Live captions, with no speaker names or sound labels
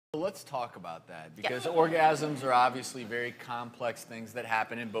let's talk about that, because orgasms are obviously very complex things that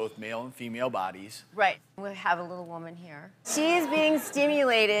happen in both male and female bodies. Right. We have a little woman here. She is being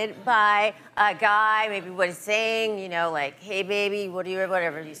stimulated by a guy, maybe what he's saying, you know, like, hey, baby,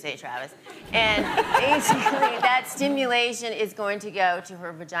 whatever you say, Travis. And basically, that stimulation is going to go to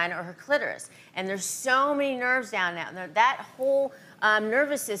her vagina or her clitoris. And there's so many nerves down there. That whole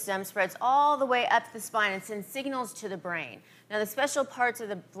nervous system spreads all the way up the spine and sends signals to the brain. Now, the special parts of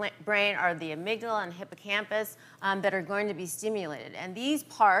the brain are the amygdala and hippocampus that are going to be stimulated. And these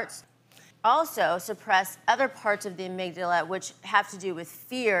parts also suppress other parts of the amygdala, which have to do with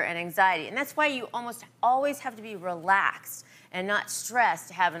fear and anxiety. And that's why you almost always have to be relaxed and not stressed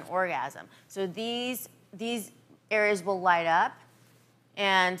to have an orgasm. So these areas will light up.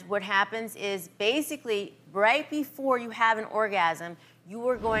 And what happens is basically right before you have an orgasm, you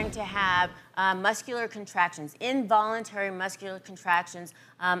are going to have muscular contractions, involuntary muscular contractions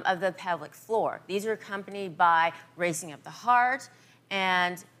of the pelvic floor. These are accompanied by racing of the heart,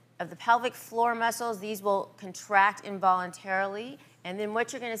 and of the pelvic floor muscles, these will contract involuntarily. And then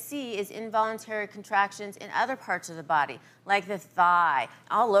what you're going to see is involuntary contractions in other parts of the body, like the thigh,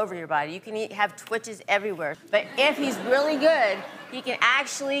 all over your body. You can have twitches everywhere. But if he's really good, he can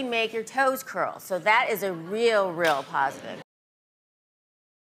actually make your toes curl. So that is a real positive.